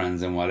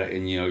girlfriends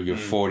and you're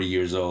 40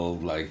 years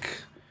old.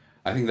 Like,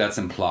 I think that's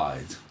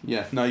implied.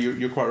 Yeah, no,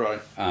 you're quite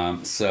right.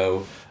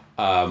 So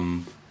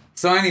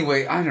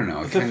anyway, I don't know.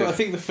 I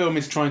think the film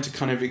is trying to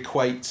kind of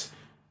equate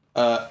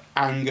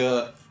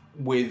anger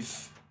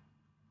with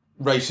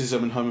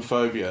racism and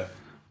homophobia,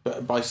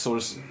 but by sort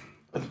of...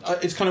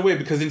 It's kind of weird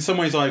because in some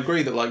ways I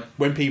agree that like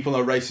when people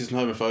are racist and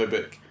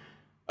homophobic,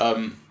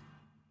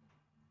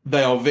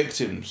 they are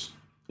victims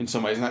in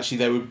some ways, and actually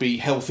they would be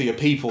healthier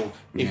people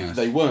if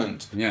they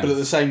weren't. Yes. But at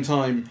the same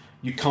time,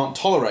 you can't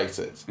tolerate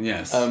it.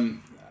 Yes.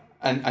 And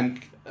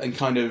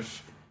kind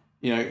of,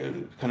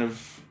 kind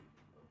of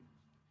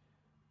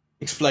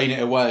explain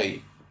it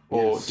away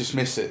or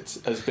dismiss it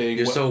as being...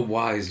 You're so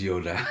wise,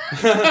 Yoda.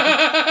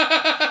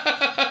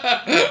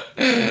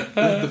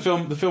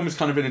 The film is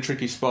kind of in a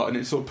tricky spot, and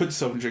it sort of puts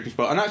itself in a tricky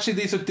spot. And actually,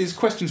 these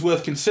questions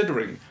worth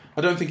considering.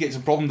 I don't think it's a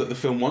problem that the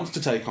film wants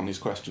to take on these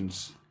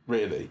questions,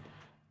 really.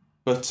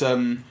 But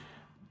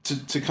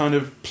to kind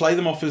of play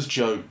them off as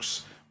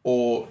jokes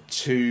or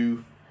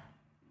to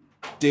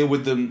deal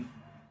with them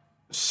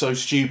so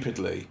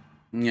stupidly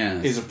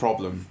is a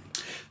problem.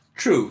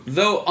 True.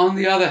 Though, on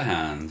the other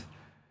hand,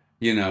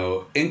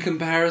 in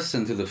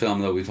comparison to the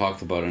film that we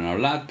talked about in our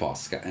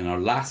last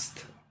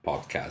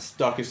podcast,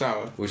 Darkest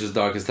Hour, which is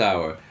Darkest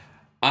Hour,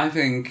 I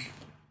think,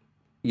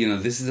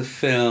 this is a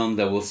film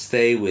that will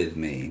stay with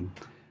me,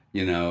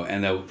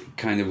 and that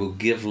kind of will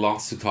give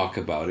lots to talk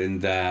about in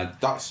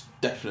that, That's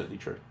definitely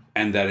true.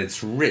 and that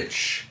it's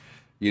rich,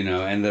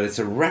 and that it's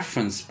a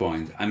reference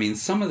point. I mean,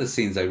 some of the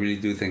scenes I really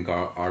do think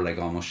are like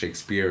almost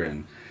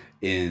Shakespearean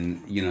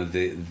in,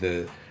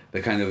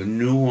 the kind of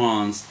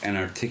nuanced and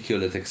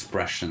articulate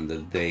expression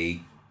that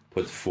they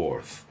put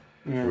forth,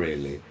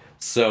 really.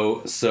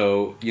 So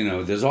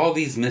there's all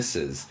these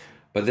misses,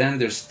 but then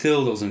there's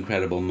still those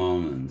incredible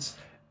moments.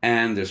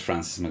 And there's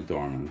Frances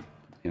McDormand,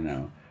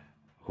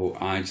 who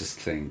I just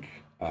think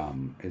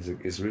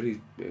is really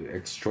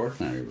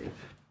extraordinary.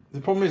 The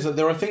problem is that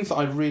there are things that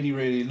I really,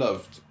 really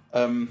loved,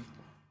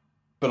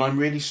 but I'm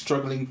really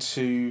struggling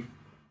to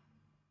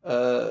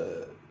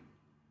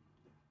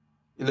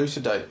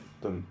elucidate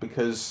them,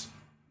 because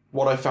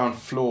what I found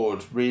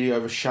flawed really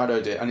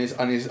overshadowed it, and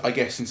is I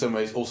guess in some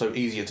ways also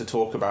easier to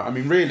talk about. I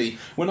mean, really,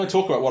 when I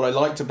talk about what I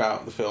liked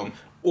about the film,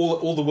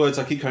 all the words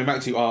I keep coming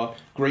back to are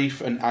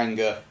grief and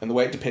anger and the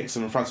way it depicts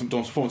them and Frances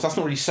McDormand's performance. That's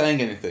not really saying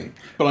anything,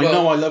 but I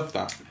know I loved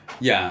that.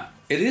 Yeah,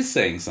 it is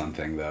saying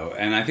something though,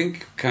 and I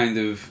think kind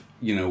of,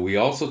 we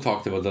also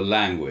talked about the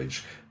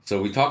language.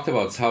 So we talked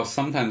about how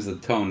sometimes the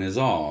tone is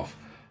off,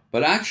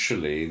 but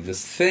actually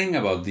this thing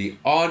about the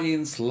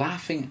audience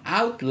laughing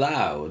out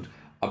loud,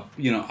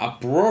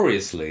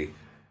 uproariously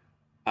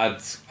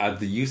at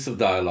the use of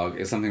dialogue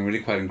is something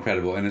really quite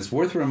incredible, and it's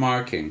worth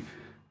remarking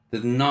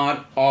that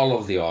not all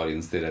of the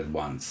audience did at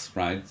once,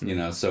 right?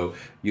 So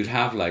you'd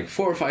have like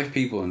 4 or 5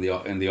 people in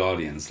the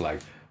audience, like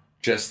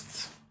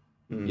just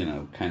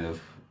kind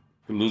of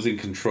losing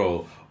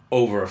control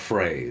over a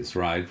phrase,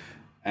 right?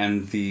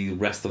 And the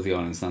rest of the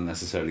audience not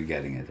necessarily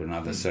getting it or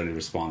not necessarily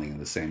responding in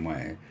the same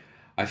way.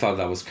 I thought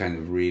that was kind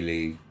of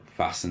really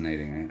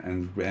fascinating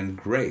and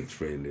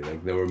great, really.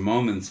 Like there were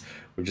moments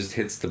where it just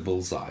hits the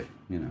bullseye,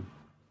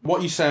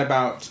 What you say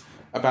about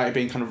it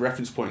being kind of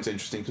reference point is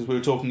interesting, because we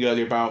were talking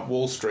earlier about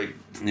Wall Street,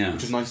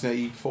 which was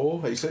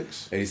 1984,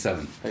 86?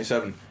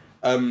 87.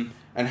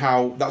 And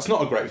how that's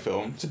not a great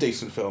film, it's a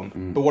decent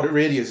film, but what it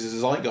really is a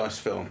zeitgeist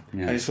film,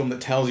 and it's a film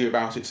that tells you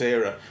about its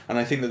era, and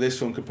I think that this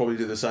film could probably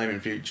do the same in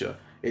future.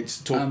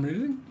 It's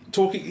really?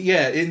 talking,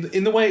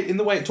 in the way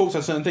it talks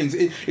about certain things.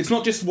 It's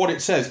not just what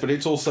it says, but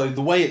it's also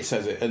the way it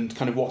says it and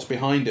kind of what's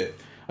behind it.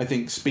 I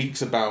think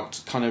speaks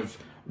about kind of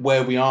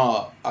where we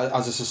are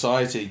as a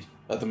society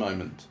at the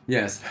moment.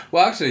 Yes.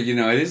 Well, actually,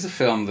 it is a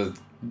film that,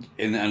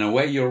 in a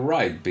way, you're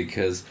right,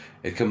 because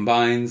it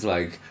combines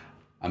like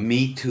a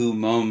Me Too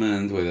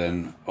moment with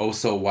an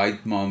also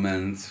white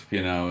moment.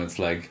 It's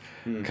like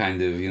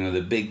kind of,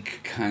 the big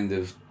kind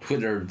of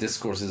Twitter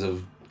discourses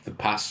of the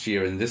past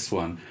year and this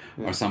one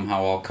are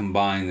somehow all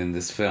combined in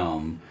this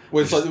film.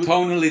 Well, it's like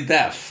tonally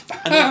deaf.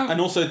 and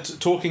also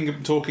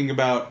talking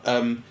about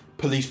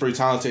police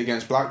brutality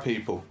against black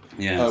people.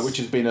 Yes. Which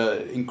has been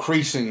an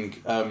increasing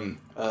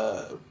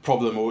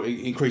problem, or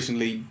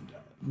increasingly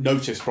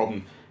noticed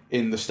problem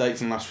in the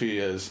States in the last few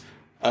years.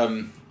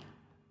 And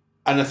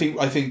I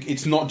think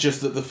it's not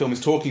just that the film is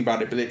talking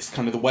about it, but it's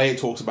kind of the way it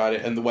talks about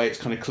it and the way it's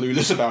kind of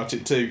clueless about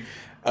it too,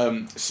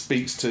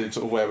 speaks to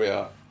sort of where we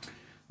are.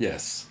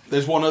 Yes.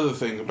 There's one other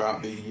thing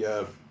about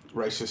the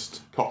racist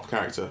cop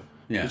character,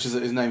 which is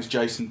that his name's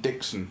Jason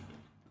Dixon.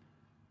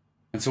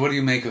 And so what do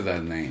you make of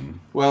that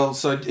name? Well,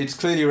 so it's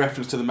clearly a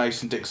reference to the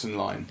Mason-Dixon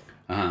line,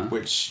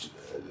 which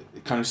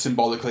kind of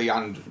symbolically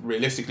and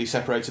realistically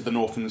separated the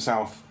North and the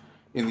South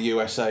in the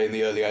USA in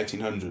the early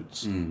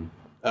 1800s.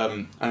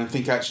 And I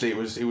think actually it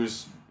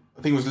was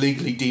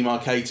legally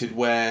demarcated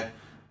where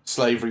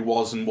slavery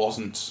was and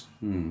wasn't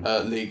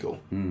legal.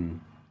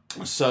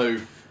 So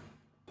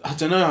I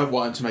don't know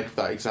what to make of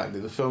that exactly.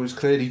 The film is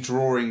clearly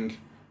drawing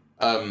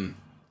on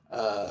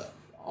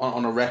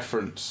a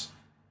reference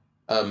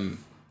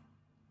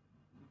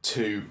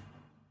to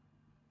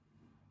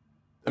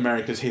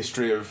America's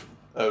history of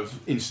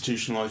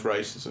institutionalized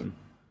racism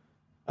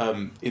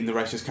in the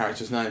racist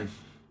character's name.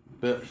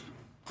 But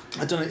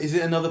I don't know. Is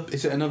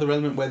it another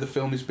element where the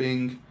film is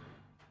being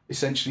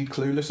essentially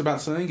clueless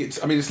about something?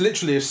 It's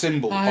literally a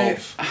symbol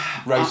of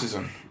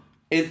racism.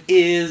 It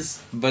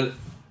is, but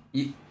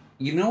you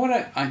know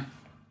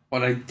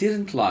what I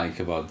didn't like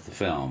about the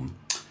film,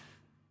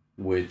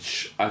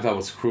 which I thought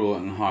was cruel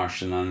and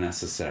harsh and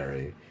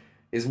unnecessary,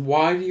 is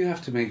why do you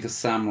have to make the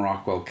Sam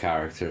Rockwell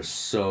character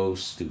so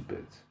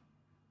stupid,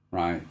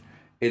 right?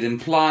 It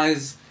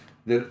implies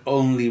that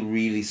only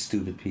really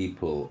stupid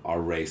people are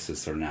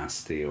racist or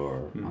nasty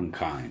or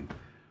unkind,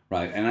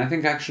 right? And I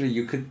think actually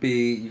you could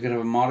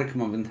have a modicum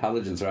of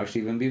intelligence, or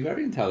actually even be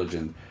very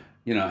intelligent,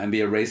 and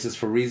be a racist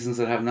for reasons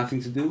that have nothing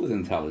to do with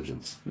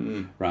intelligence,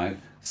 right?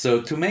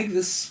 So to make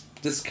this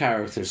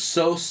character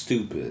so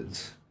stupid,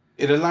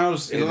 it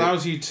allows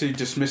you to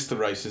dismiss the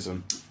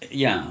racism.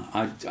 Yeah,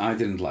 I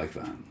didn't like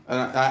that.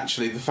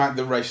 Actually, the fact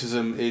that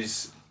racism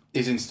is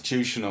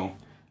institutional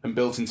and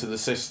built into the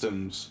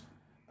systems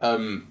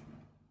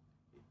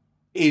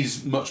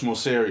is much more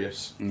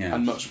serious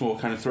and much more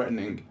kind of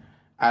threatening.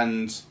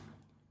 And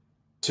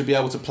to be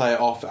able to play it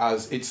off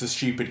as it's the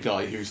stupid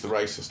guy who's the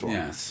racist one.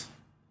 Yes.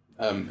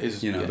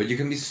 But you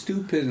can be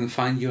stupid and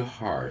find your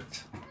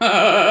heart.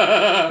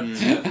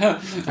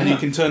 And you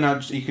can turn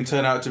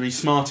out to be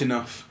smart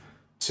enough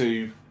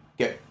to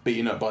get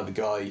beaten up by the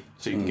guy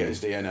so you can get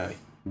his DNA.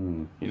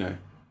 You know.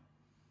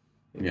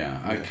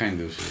 Yeah, I kind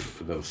of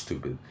thought that was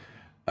stupid.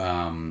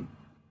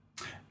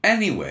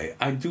 Anyway,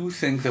 I do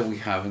think that we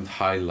haven't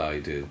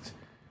highlighted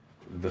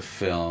the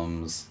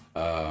film's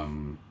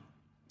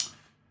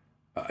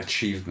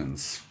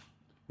achievements,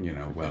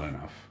 well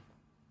enough.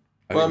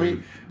 Well, I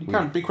mean, you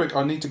can be quick.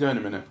 I need to go in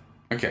a minute.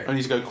 Okay. I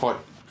need to go quite.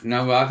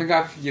 No, well, I think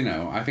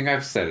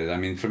I've said it. I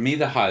mean, for me,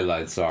 the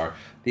highlights are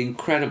the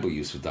incredible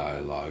use of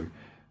dialogue.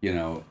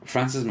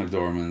 Frances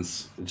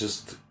McDormand's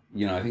just,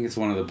 I think it's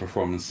one of the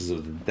performances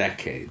of the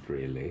decade,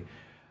 really.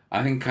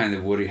 I think kind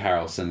of Woody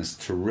Harrelson is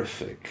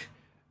terrific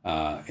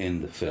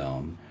in the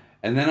film.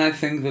 And then I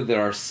think that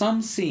there are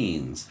some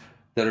scenes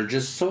that are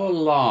just so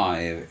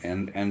alive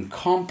and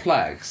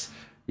complex,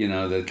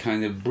 that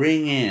kind of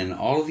bring in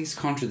all of these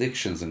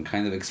contradictions and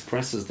kind of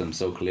expresses them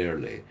so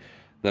clearly,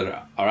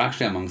 that are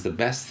actually amongst the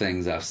best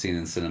things I've seen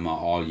in cinema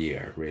all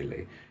year,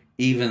 really.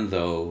 Even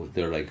though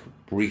they're like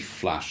brief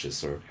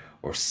flashes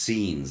or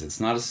scenes. It's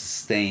not a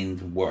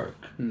sustained work,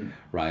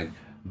 right?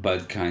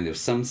 But kind of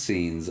some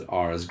scenes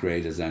are as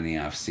great as any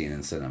I've seen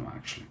in cinema,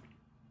 actually.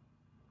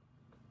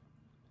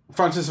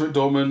 Frances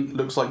McDormand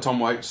looks like Tom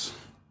Waits.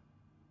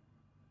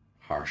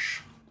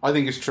 Harsh. I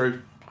think it's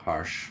true.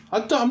 Harsh.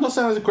 I'm not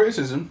saying that's a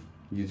criticism.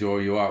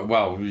 You are.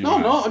 Well, no,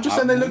 I'm not. I'm just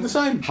saying they look the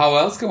same. How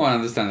else can one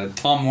understand it?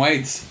 Tom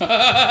Waits. You're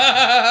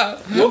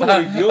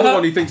the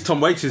one who thinks Tom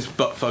Waits is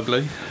butt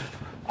fugly.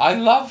 I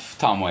love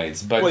Tom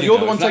Waits, but you're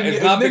the one saying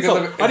it's an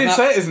insult. I didn't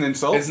say it as an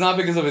insult. It's not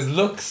because of his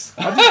looks.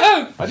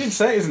 I didn't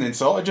say it as an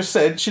insult. I just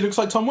said she looks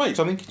like Tom Waits.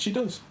 I think she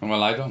does.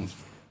 Well, I don't.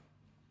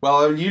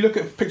 Well, you look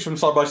at a picture of them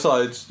side by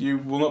side, you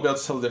will not be able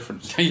to tell the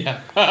difference. Yeah.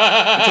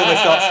 Until they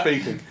start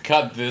speaking.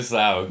 Cut this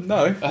out.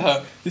 No.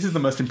 This is the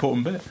most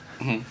important bit.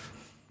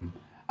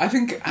 I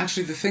think,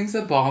 actually, the things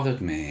that bothered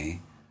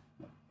me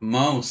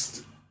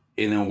most,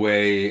 in a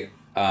way,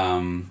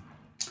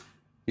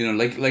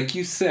 like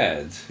you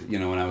said,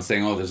 when I was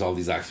saying, there's all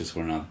these actors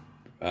who are not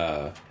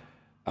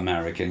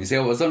American. You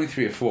say, it's only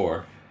 3 or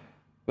 4.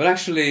 But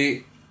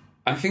actually,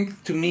 I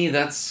think, to me,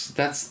 that's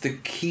the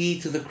key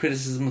to the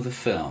criticism of the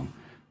film.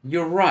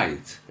 You're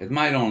right. It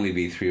might only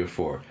be 3 or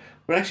 4.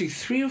 But actually,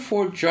 3 or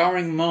 4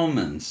 jarring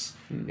moments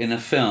in a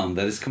film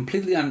that is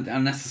completely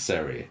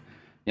unnecessary.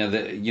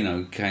 They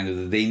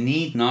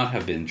need not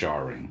have been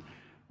jarring,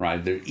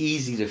 right? They're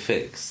easy to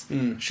fix.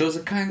 Shows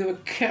a kind of a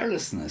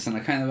carelessness and a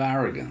kind of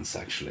arrogance,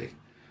 actually,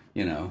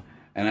 And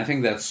I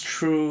think that's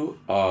true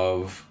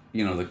of,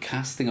 the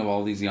casting of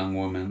all these young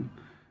women,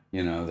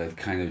 that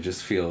kind of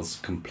just feels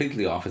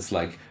completely off. It's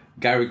like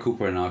Gary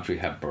Cooper and Audrey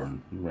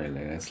Hepburn,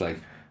 really. It's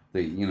like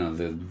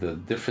the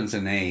difference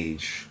in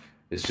age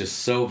is just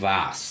so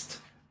vast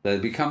that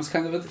it becomes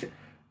kind of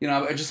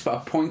just a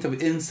point of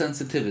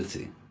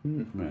insensitivity,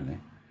 really.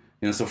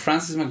 So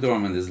Frances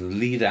McDormand is the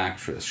lead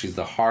actress. She's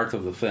the heart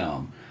of the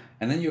film.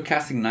 And then you're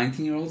casting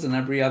 19-year-olds in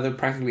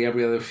practically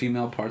every other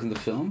female part in the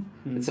film.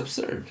 It's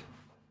absurd.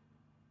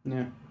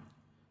 Yeah.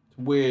 It's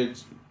a weird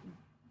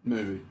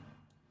movie.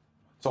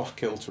 It's off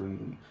kilter,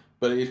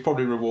 but it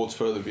probably rewards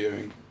further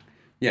viewing.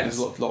 Yes.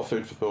 There's a lot of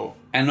food for thought.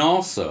 And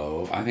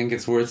also, I think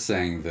it's worth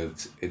saying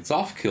that it's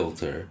off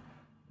kilter,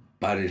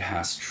 but it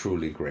has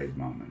truly great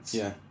moments.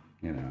 Yeah.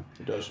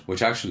 It does.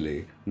 Which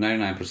actually,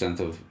 99%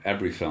 of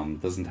every film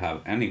doesn't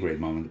have any great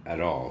moment at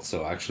all.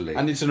 So actually...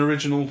 And it's an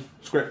original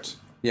script.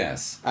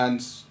 Yes.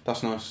 And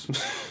that's nice.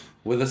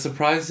 With a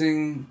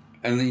surprising...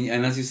 And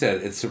as you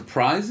said, it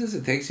surprises,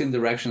 it takes you in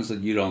directions that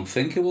you don't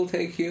think it will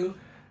take you,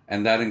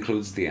 and that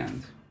includes the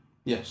end.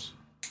 Yes.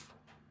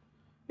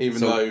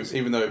 Even though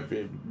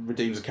it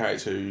redeems a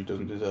character who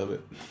doesn't deserve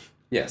it.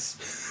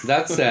 Yes.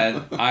 That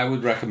said, I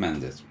would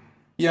recommend it.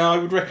 Yeah, I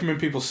would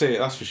recommend people see it,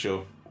 that's for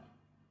sure.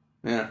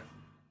 Yeah.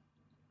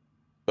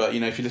 But,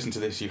 if you listen to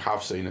this, you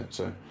have seen it,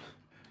 so...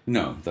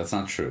 No, that's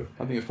not true.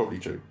 I think it's probably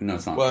true. No,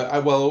 it's not.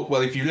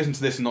 Well, if you listen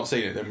to this and not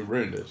seen it, then we've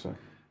ruined it, so...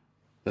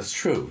 That's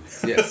true.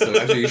 Yes, so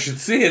actually you should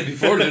see it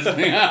before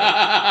listening.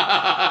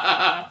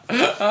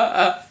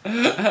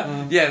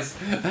 Yes.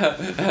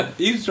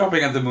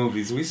 Eavesdropping at the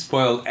movies, we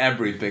spoil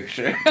every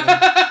picture.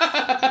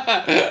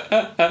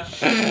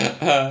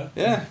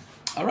 Yeah.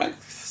 All right,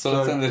 so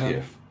let's end it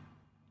here.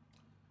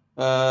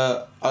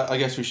 I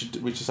guess we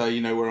should say,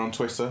 we're on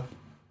Twitter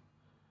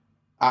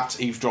at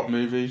Eavesdrop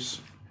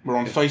Movies. We're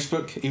on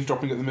Facebook,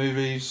 Eavesdropping at the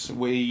Movies.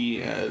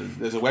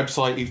 There's a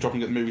website,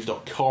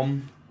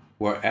 eavesdroppingatthemovies.com.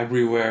 We're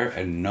everywhere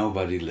and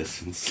nobody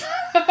listens.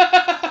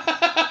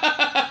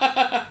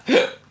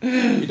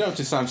 You don't have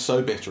to sound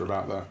so bitter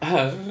about that.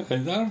 I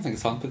don't think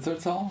it's not bitter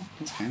at all.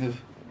 It's kind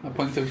of a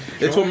point of...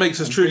 It's what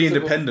makes us truly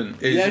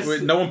independent. Yes.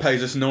 No one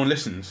pays us and no one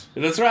listens.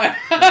 That's right.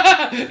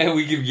 And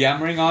we keep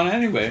yammering on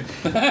anyway.